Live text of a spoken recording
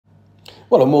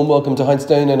Well, a warm welcome to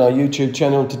Highstone and our YouTube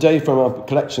channel. Today from our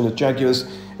collection of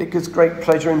Jaguars, it gives great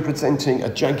pleasure in presenting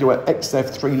a Jaguar XF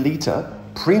 3 litre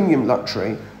premium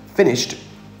luxury finished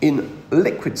in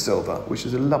liquid silver, which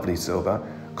is a lovely silver,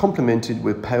 complemented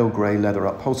with pale grey leather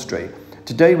upholstery.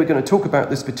 Today we're going to talk about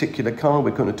this particular car,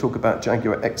 we're going to talk about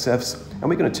Jaguar XFs, and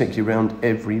we're going to take you around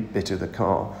every bit of the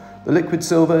car. The liquid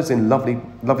silver is in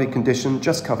lovely condition,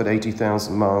 just covered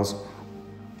 80,000 miles.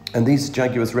 And these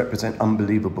Jaguars represent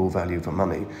unbelievable value for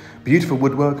money. Beautiful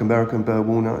woodwork, American Burr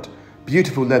walnut.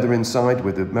 Beautiful leather inside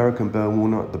with the American Burr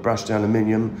walnut, the brushed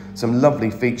aluminium. Some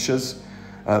lovely features.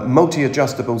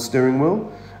 Multi-adjustable steering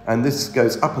wheel. And this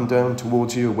goes up and down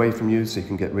towards you, away from you, so you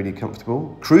can get really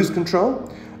comfortable. Cruise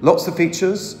control. Lots of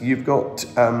features. You've got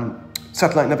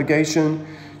satellite navigation.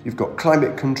 You've got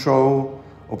climate control.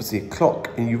 Obviously a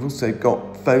clock. And you've also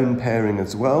got phone pairing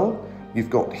as well. You've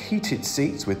got heated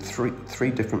seats with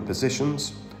three different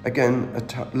positions. Again,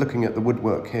 looking at the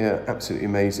woodwork here, absolutely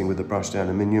amazing with the brushed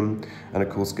aluminium, and of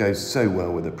course goes so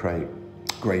well with the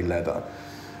grey leather.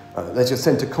 There's your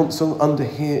centre console. Under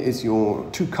here is your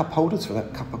 2 cup holders for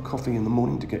that cup of coffee in the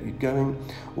morning to get you going.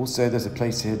 Also, there's a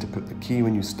place here to put the key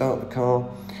when you start the car.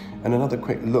 And another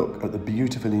quick look at the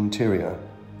beautiful interior.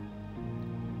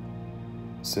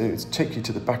 So it's take you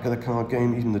to the back of the car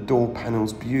again, even the door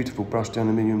panels, beautiful brushed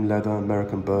aluminium leather,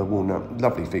 American Burr walnut,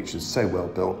 lovely features, so well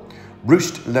built.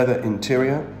 Ruched leather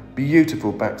interior,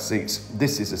 beautiful back seats.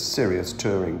 This is a serious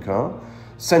touring car.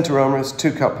 Centre armrest,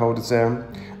 2 cup holders there,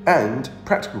 and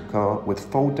practical car with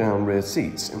fold down rear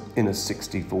seats in a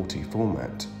 60/40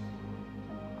 format.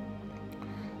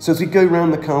 So as we go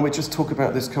around the car, we just talk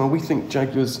about this car. We think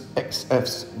Jaguar's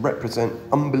XFs represent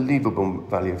unbelievable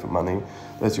value for money.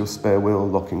 There's your spare wheel,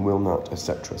 locking wheel nut,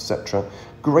 etc., etc.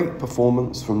 Great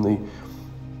performance from the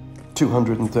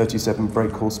 237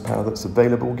 brake horsepower that's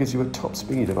available. Gives you a top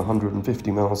speed of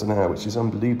 150 miles an hour, which is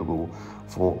unbelievable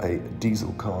for a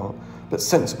diesel car, but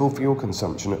sensible fuel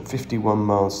consumption at 51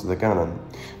 miles to the gallon.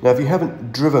 Now, if you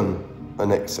haven't driven an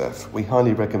XF, we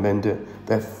highly recommend it.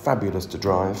 They're fabulous to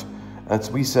drive. As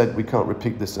we said, we can't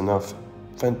repeat this enough.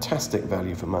 Fantastic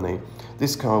value for money.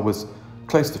 This car was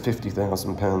close to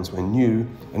 £50,000 when new,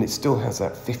 and it still has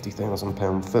that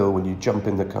 £50,000 feel when you jump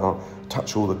in the car,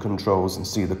 touch all the controls and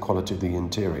see the quality of the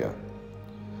interior.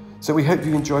 So we hope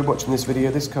you enjoyed watching this video.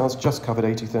 This car's just covered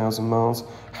 80,000 miles,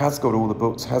 has got all the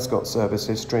books, has got service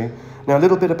history. Now, a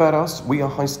little bit about us. We are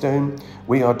Highstone.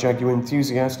 We are Jaguar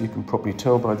enthusiasts. You can probably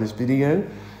tell by this video.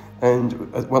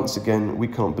 And once again, we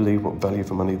can't believe what value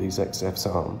for money these XFs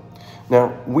are.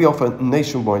 Now, we offer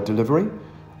nationwide delivery.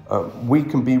 We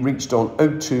can be reached on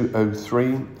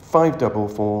 0203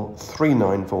 544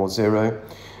 3940,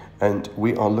 and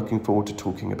we are looking forward to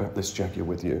talking about this Jaguar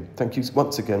with you. Thank you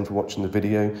once again for watching the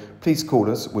video. Please call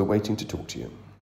us. We're waiting to talk to you.